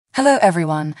Hello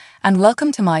everyone, and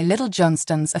welcome to my Little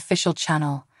Johnston's official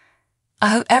channel. I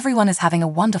hope everyone is having a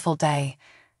wonderful day.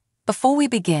 Before we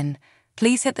begin,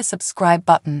 please hit the subscribe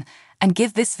button and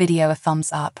give this video a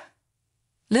thumbs up.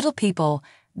 Little people,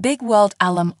 Big World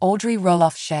alum Audrey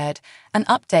Roloff shared an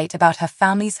update about her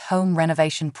family's home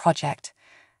renovation project.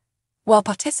 While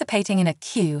participating in a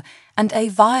Q&A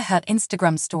via her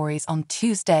Instagram stories on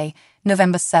Tuesday,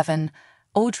 November 7,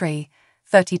 Audrey,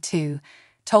 32,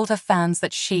 told her fans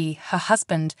that she, her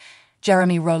husband,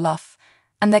 Jeremy Roloff,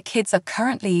 and their kids are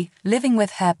currently living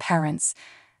with her parents,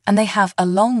 and they have a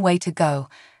long way to go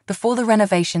before the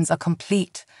renovations are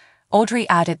complete. Audrey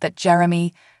added that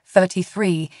Jeremy,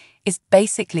 33, is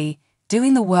basically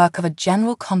doing the work of a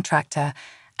general contractor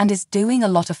and is doing a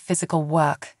lot of physical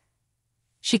work.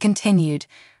 She continued,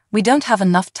 "We don't have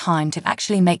enough time to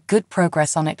actually make good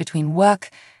progress on it between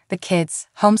work, the kids,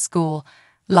 homeschool,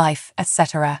 life,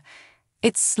 etc.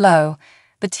 It's slow,"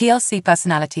 the TLC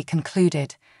personality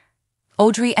concluded.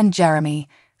 Audrey and Jeremy,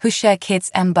 who share kids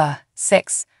Ember,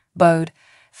 6, Bode,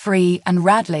 3, and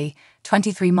Radley,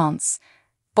 23 months,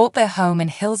 bought their home in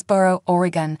Hillsboro,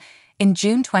 Oregon, in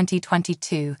June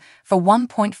 2022 for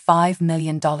 $1.5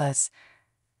 million. The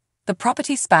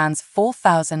property spans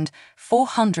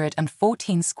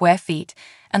 4,414 square feet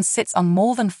and sits on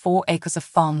more than 4 acres of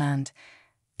farmland.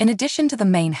 In addition to the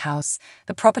main house,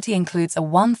 the property includes a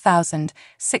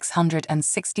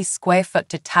 1,660 square foot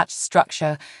detached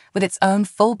structure with its own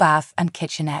full bath and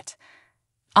kitchenette.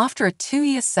 After a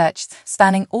 2-year search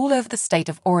spanning all over the state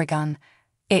of Oregon,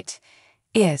 it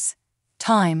is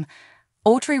time,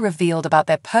 Audrey revealed about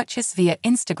their purchase via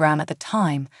Instagram at the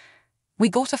time. "We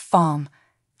got a farm.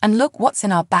 And look what's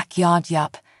in our backyard,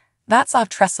 yup. That's our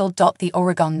trestle." The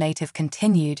Oregon native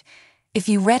continued. "If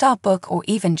you read our book or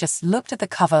even just looked at the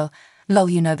cover, lol,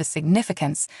 you know the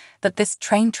significance that this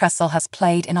train trestle has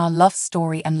played in our love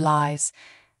story and lives.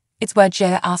 It's where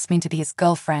Jay asked me to be his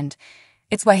girlfriend.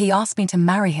 It's where he asked me to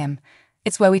marry him.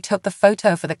 It's where we took the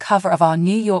photo for the cover of our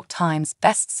New York Times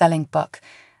best-selling book.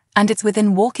 And it's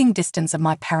within walking distance of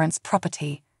my parents'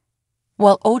 property."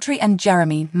 While Audrey and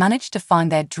Jeremy managed to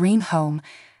find their dream home,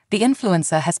 the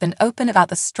influencer has been open about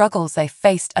the struggles they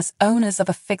faced as owners of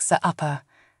a fixer-upper.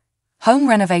 "Home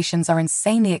renovations are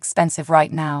insanely expensive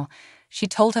right now," she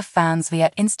told her fans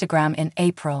via Instagram in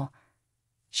April.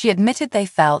 She admitted they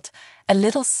felt a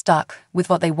little stuck with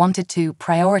what they wanted to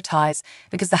prioritize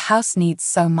because the house needs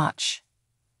so much.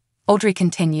 Audrey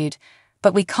continued,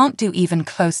 "But we can't do even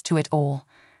close to it all.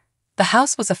 The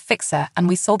house was a fixer and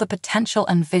we saw the potential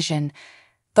and vision.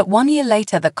 But 1 year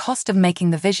later, the cost of making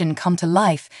the vision come to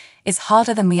life is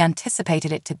harder than we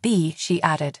anticipated it to be," she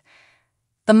added.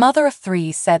 The mother of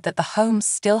 3 said that the home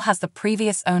still has the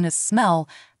previous owner's smell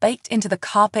baked into the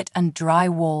carpet and dry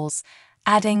walls,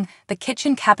 adding, "The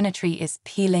kitchen cabinetry is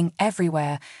peeling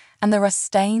everywhere, and there are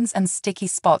stains and sticky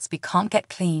spots we can't get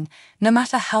clean, no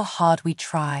matter how hard we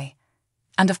try.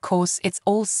 And of course, it's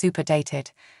all super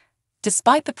dated."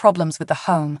 Despite the problems with the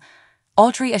home,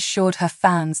 Audrey assured her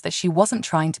fans that she wasn't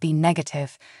trying to be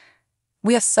negative.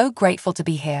 "We are so grateful to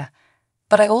be here.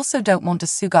 But I also don't want to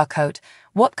sugarcoat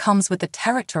what comes with the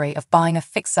territory of buying a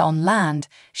fixer on land,"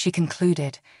 she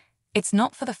concluded. "It's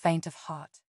not for the faint of heart."